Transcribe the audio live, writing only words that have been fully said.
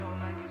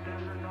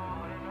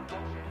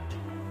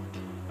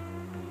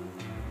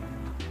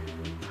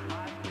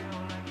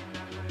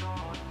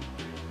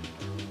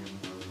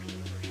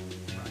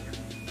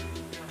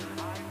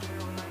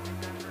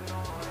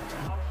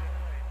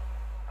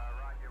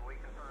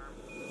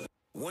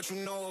What you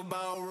know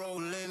about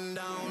rolling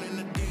down in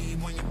the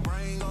deep? When your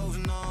brain goes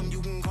numb,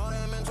 you can call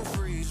that mental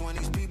freeze. When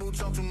these people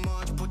talk too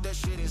much, put that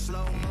shit in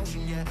slow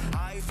motion. Yeah,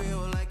 I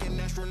feel like an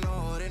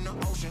astronaut in the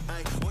ocean.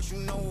 Ay, what you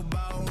know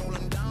about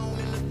rolling down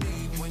in the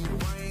deep? When your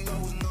brain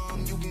goes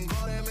numb, you can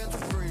call that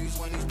mental freeze.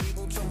 When these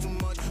people talk too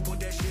much,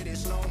 put that shit in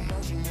slow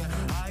motion. Yeah,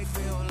 I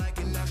feel like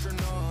an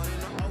astronaut in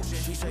the ocean.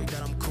 She say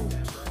that I'm cool,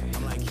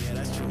 I'm like, yeah,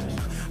 that's true.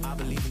 I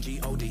believe in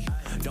G-O-D,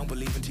 don't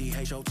believe in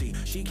T-H-O-T.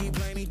 She keep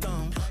playing me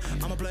dumb,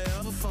 I'm a player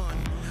for fun.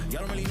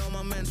 Y'all don't really know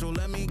my mental,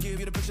 let me give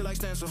you the picture like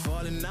stencil.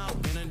 Falling out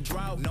in a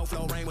drought, no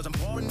flow rain wasn't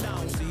pouring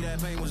down. See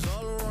that pain was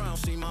all around,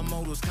 see my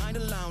mode was kinda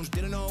lounge.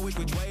 Didn't know which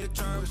way to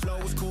turn, flow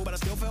was cool but I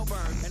still felt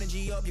burned.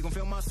 Energy up, you can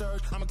feel my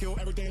surge, I'ma kill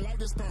everything like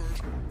this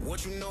purge.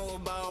 What you know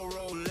about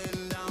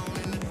rolling down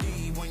in the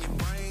deep? When your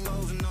brain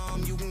goes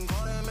numb, you can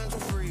call that mental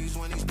freeze.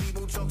 When these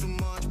people talk too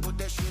much, put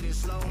that shit in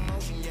slow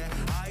motion. Yeah,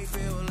 I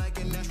feel like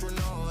an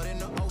astronaut in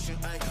the ocean.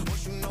 Ay,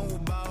 what you know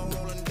about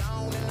rolling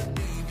down in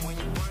the deep? When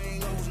your brain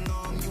goes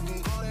numb, you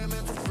can call that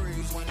mental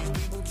freeze. When these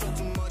people talk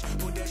too much,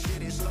 put that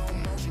shit in slow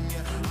motion.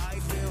 Yeah, I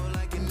feel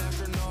like an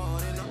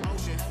astronaut in the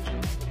ocean.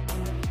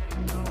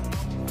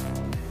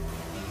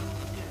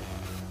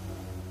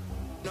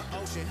 The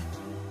ocean.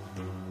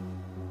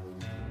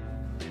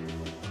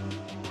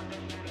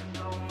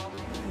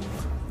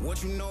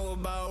 What you know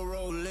about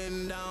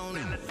rolling down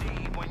in the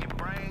deep? When your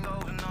brain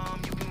goes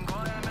numb, you can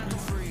call that mental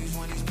freeze.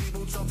 When these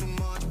people talk too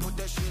much, put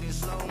that shit in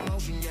slow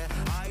motion. Yeah,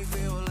 I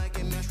feel like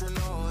an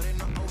astronaut in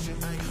the ocean.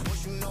 Ay,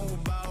 what you know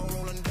about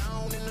rolling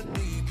down in the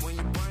deep? When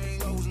your brain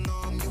goes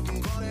numb, you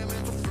can call that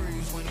mental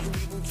freeze. When these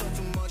people talk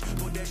too much,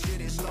 put that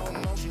shit in slow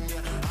motion.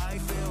 Yeah, I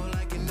feel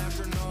like an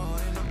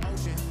astronaut in the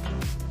ocean.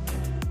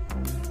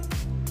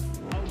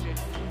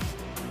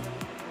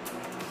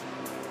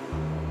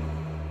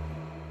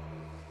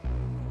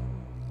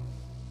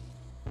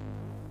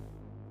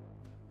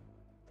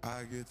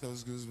 I get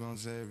those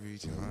goosebumps every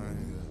time,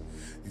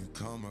 yeah. You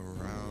come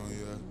around,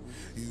 yeah.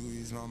 You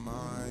ease my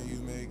mind, you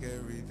make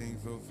everything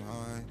feel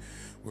fine.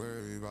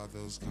 Worry about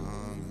those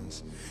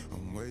comments,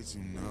 I'm way too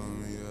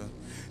numb,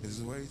 yeah.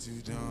 It's way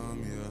too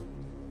dumb,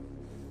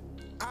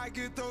 yeah. I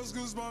get those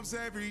goosebumps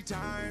every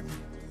time.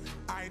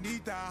 I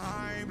need the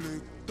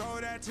Heimlich, throw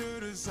that to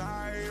the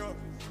side, yeah.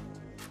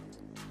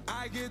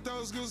 I get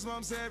those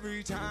goosebumps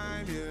every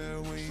time, yeah.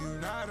 When you're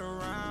not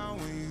around,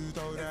 when you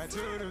throw that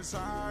to the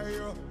side,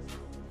 yeah.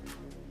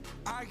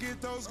 I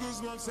get those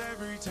goosebumps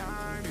every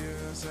time,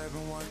 yeah.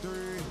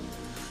 713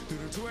 through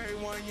the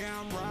 281, yeah,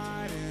 I'm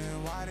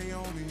riding. Why they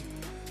on me?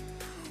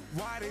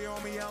 Why they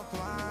on me? I'm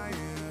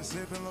flying,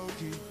 sipping low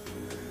key.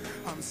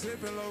 I'm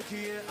sipping low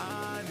key at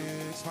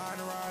Onyx, find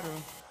a rider.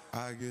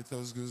 I get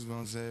those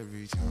goosebumps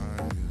every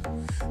time,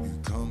 yeah. You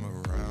come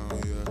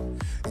around,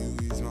 yeah. You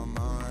ease my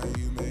mind,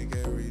 you make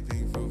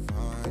everything feel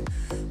fine.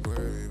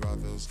 Worry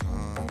about those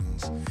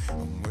comments,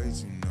 I'm way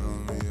too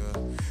numb,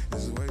 yeah.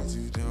 It's way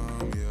too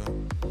dumb, yeah.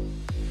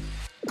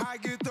 I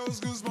get those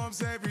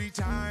goosebumps every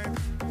time.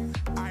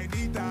 I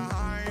need the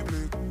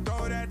Heimlich,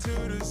 throw that to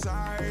the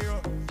side,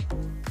 yeah.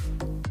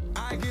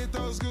 I get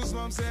those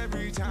goosebumps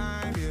every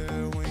time,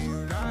 yeah. When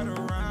you're not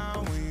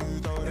around, when you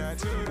throw that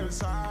to the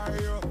side,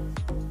 yeah.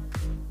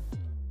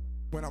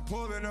 When I'm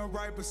pulling up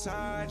right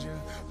beside you,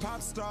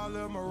 pop star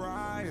Lil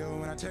Mariah.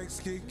 When I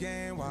text kick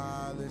game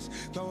wireless,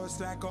 throw a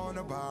stack on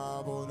the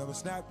Bible. Never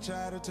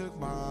Snapchat or took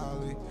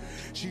Molly.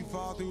 She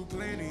fall through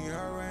plenty,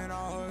 her and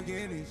all her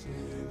guineas.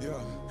 Yeah,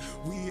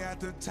 we at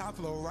the top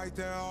floor, right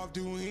there off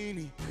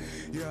Duini.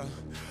 Yeah,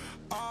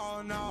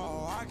 oh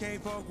no, I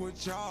can't fuck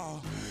with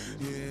y'all.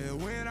 Yeah,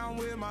 when I'm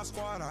with my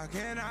squad, I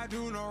cannot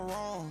do no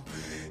wrong.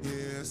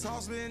 Yeah,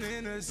 saucepan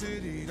in the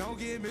city, don't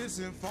get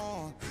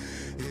misinformed.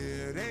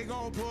 Yeah, they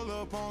gon' pull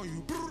up on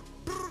you.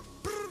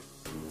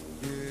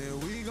 Yeah,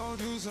 we gon'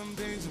 do some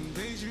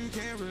things you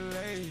can't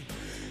relate.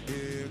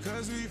 Yeah,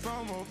 cause we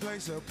from a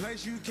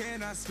place you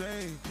cannot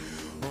stay.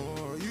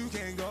 Or you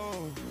can't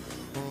go,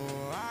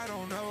 or I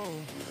don't know.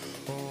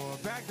 Or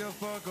back the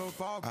fuck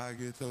up off. I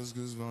get those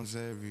goosebumps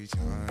every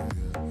time,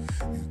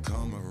 yeah. You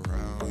come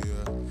around,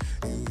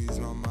 yeah. You ease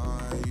my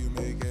mind, you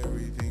make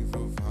everything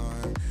feel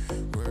fine.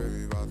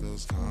 Worry about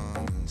those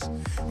comments,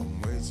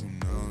 I'm way too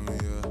numb,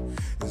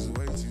 yeah. It's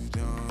way too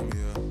dumb,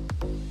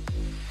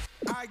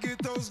 yeah. I get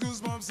those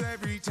goosebumps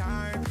every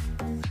time.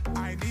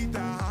 I need the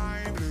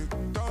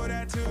Heimlich, throw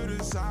that to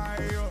the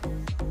side, yeah.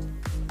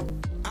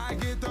 I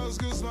get those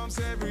goosebumps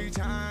every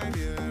time,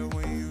 yeah.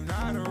 When you're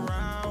not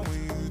around,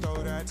 when you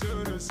throw that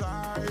to the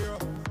side, yeah.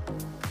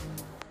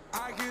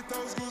 I get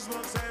those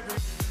goosebumps every time.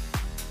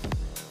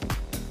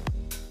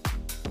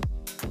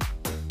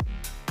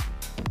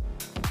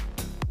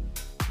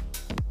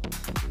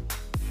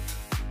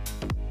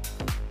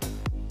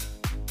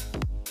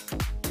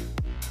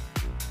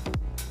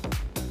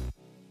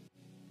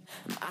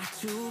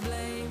 To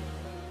blame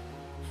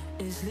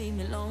is leave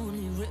me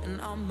lonely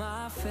written on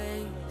my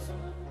face.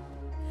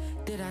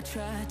 Did I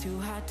try too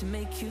hard to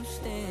make you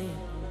stay?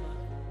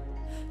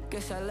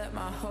 Guess I let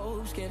my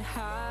hopes get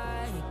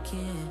high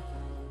again.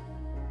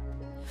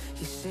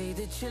 You say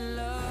that you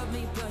love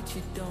me, but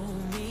you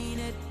don't mean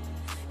it.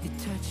 You're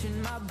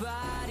touching my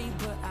body,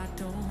 but I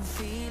don't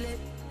feel it.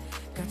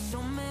 Got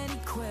so many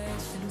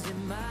questions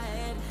in my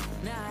head,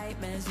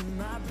 nightmares in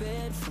my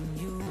bed from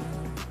you,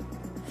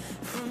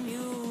 from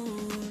you.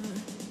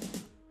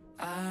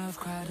 I've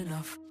cried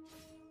enough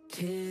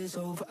tears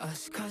over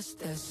us, 'cause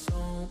there's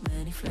so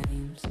many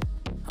flames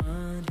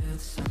under the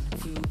sun.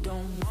 You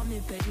don't want me,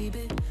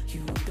 baby,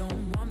 you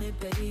don't want me,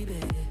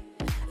 baby.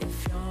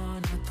 If you're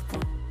not the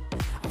one,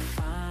 I'll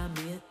find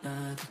me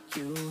another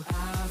you.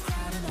 I've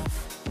cried enough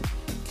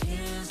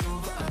tears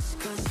over us,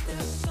 'cause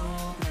there's so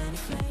many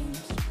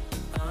flames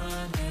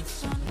under the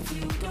sun.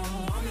 You don't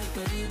want me,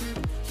 baby,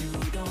 you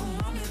don't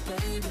want me,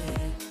 baby.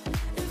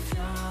 If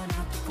you're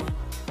not the one,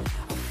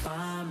 I'll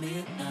find me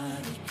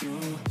another you.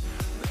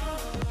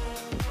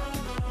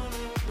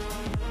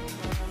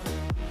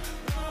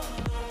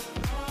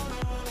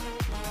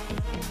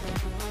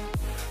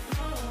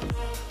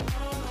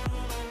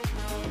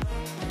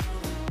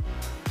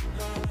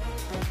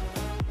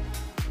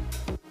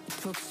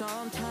 Took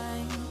some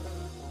time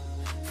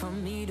for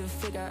me to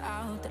figure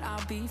out that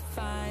I'll be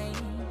fine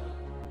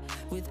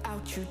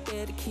without you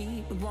there to keep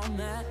me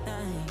warm at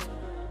night.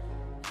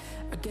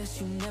 I guess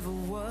you never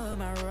were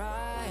my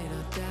ride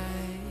or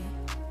die.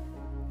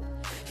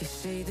 You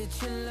say that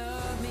you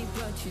love me,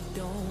 but you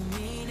don't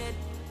mean it.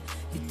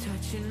 You're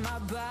touching my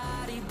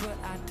body, but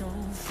I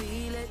don't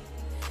feel it.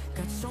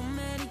 Got so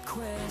many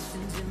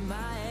questions in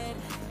my head,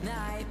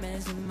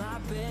 nightmares in my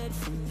bed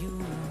from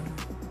you,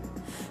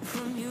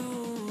 from you.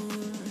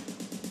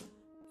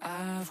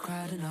 I've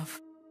cried enough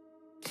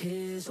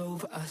tears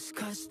over us,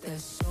 'cause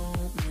there's so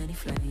many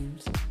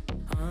flames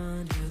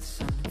under the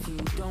sun. You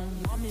don't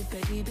want me,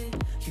 baby,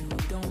 you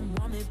don't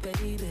want me,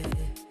 baby.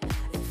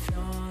 If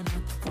you're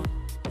not the one,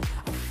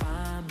 I'll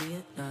find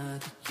me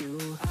another you.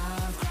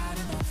 I've cried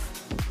enough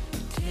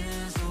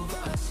tears over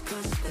us,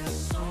 'cause there's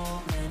so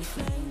many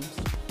flames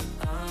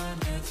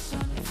under the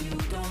sun. You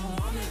don't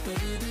want me,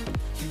 baby,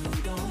 you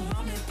don't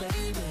want me,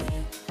 baby.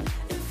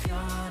 If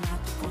you're not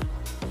the one,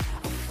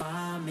 I'll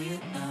find me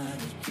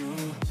another you.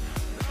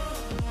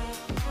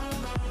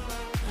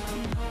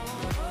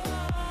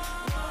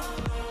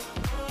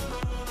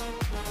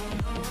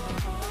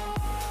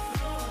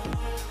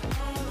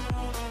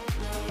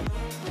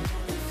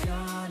 If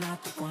you're not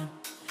the one,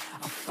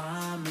 I'll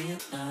find me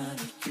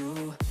another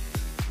you.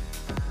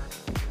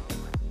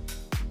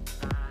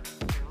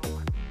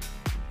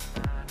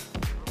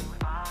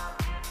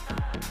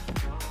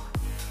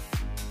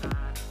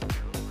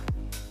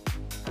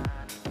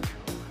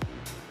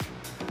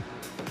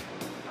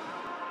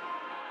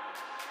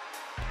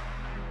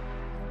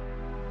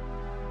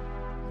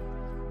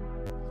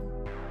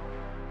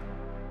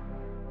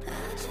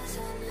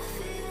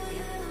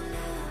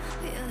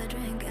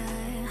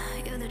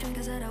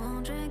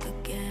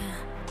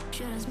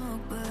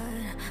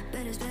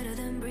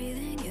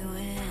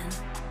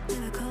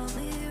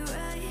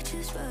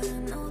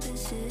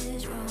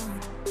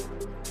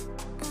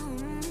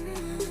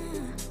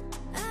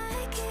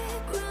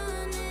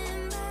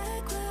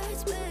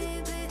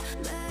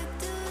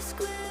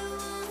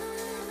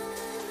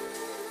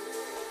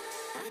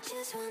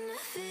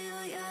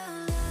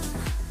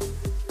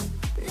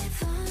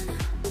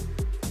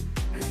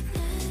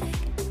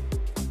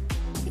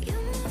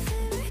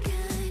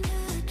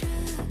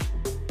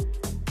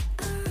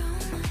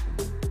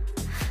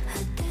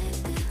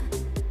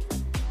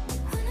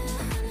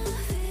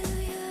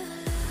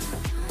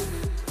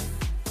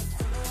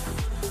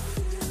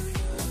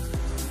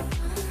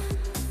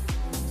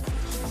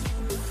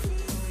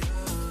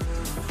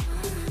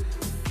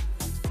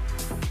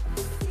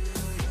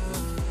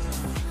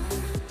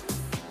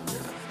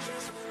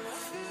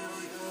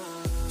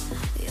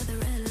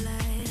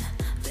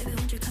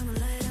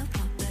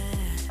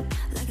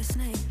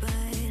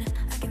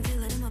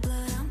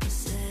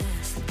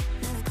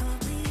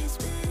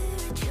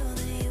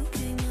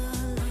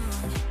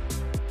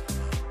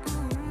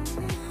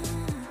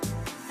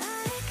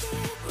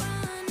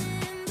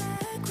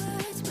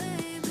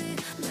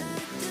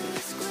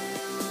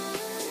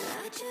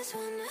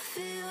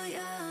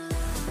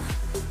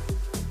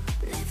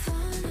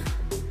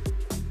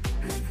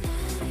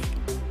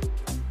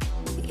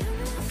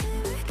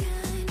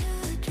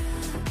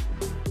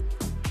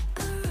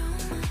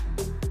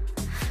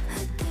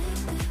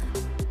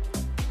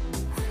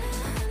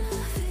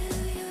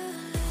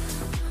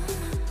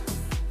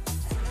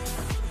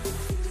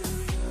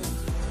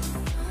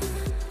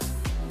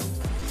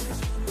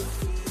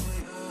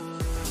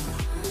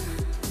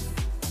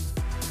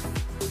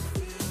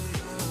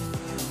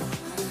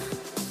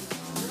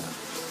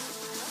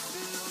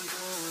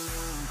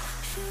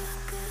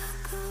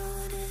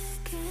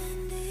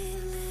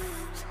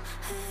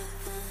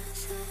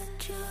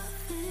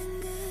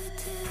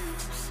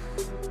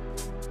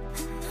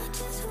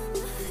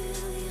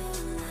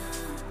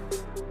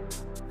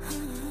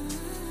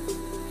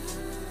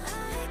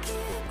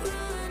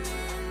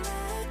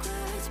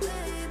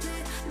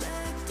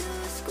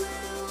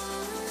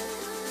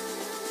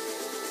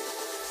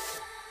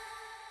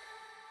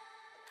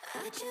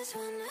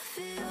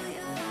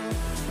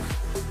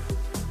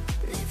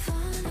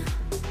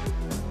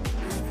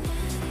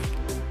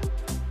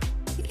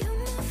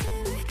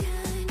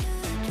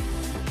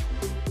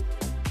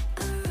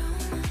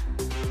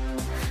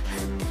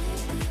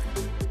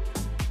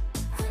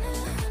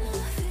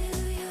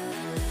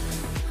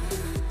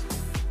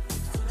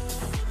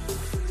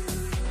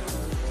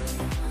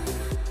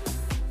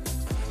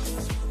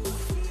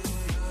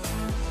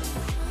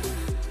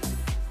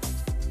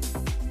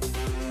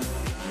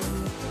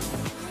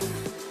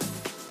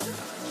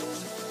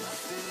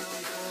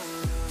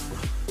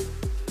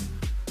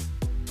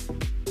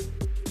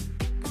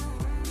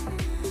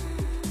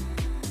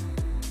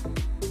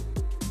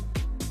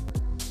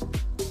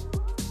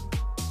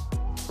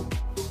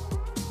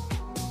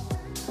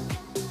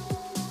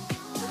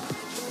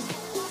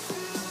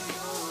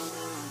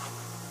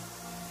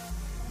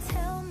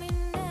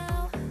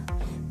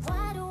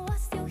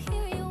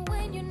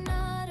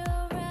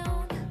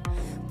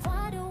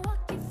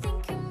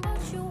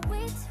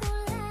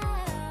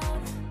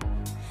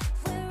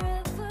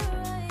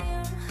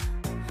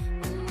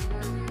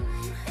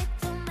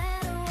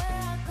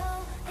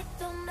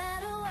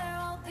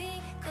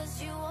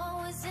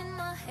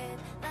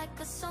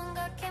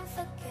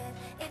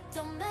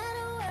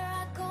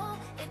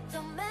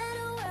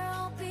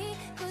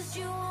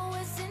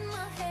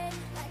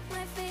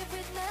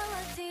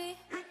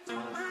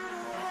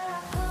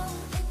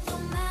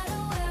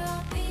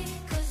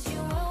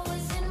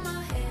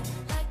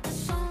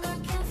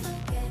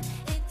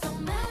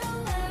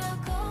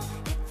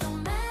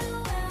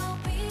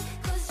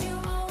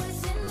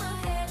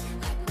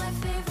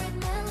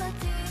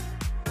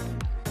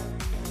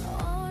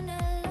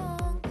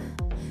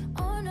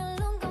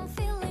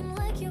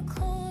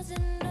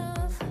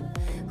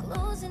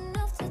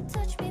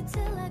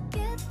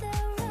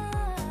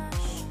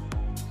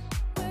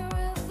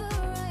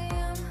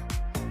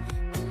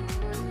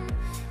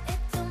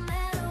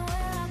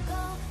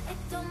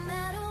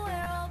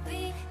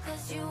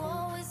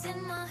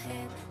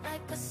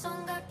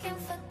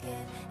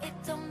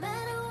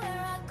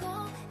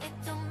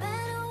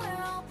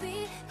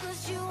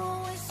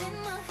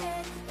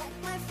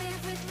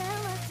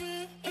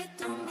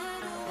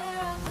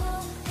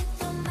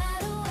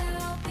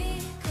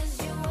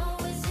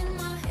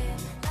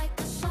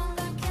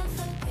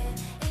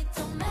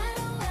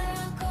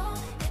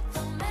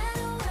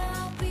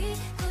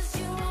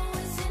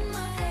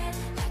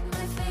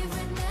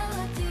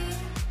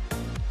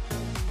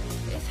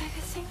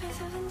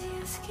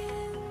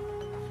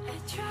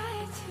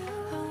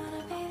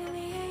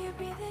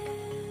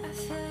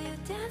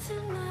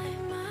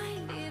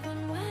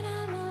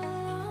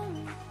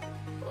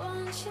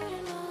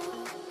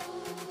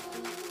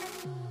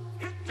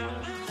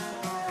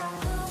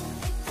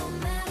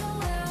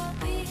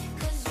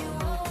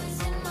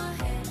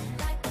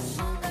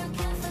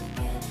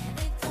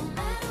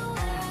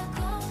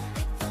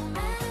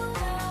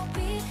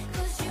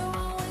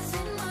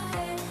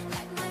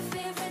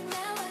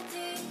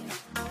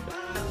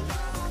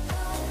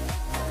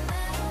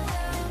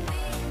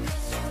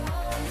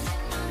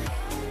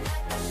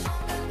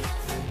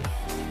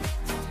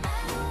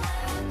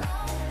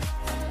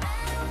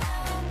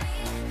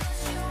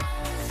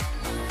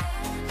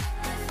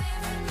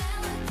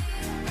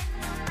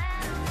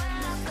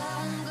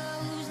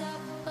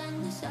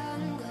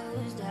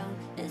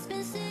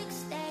 been sitting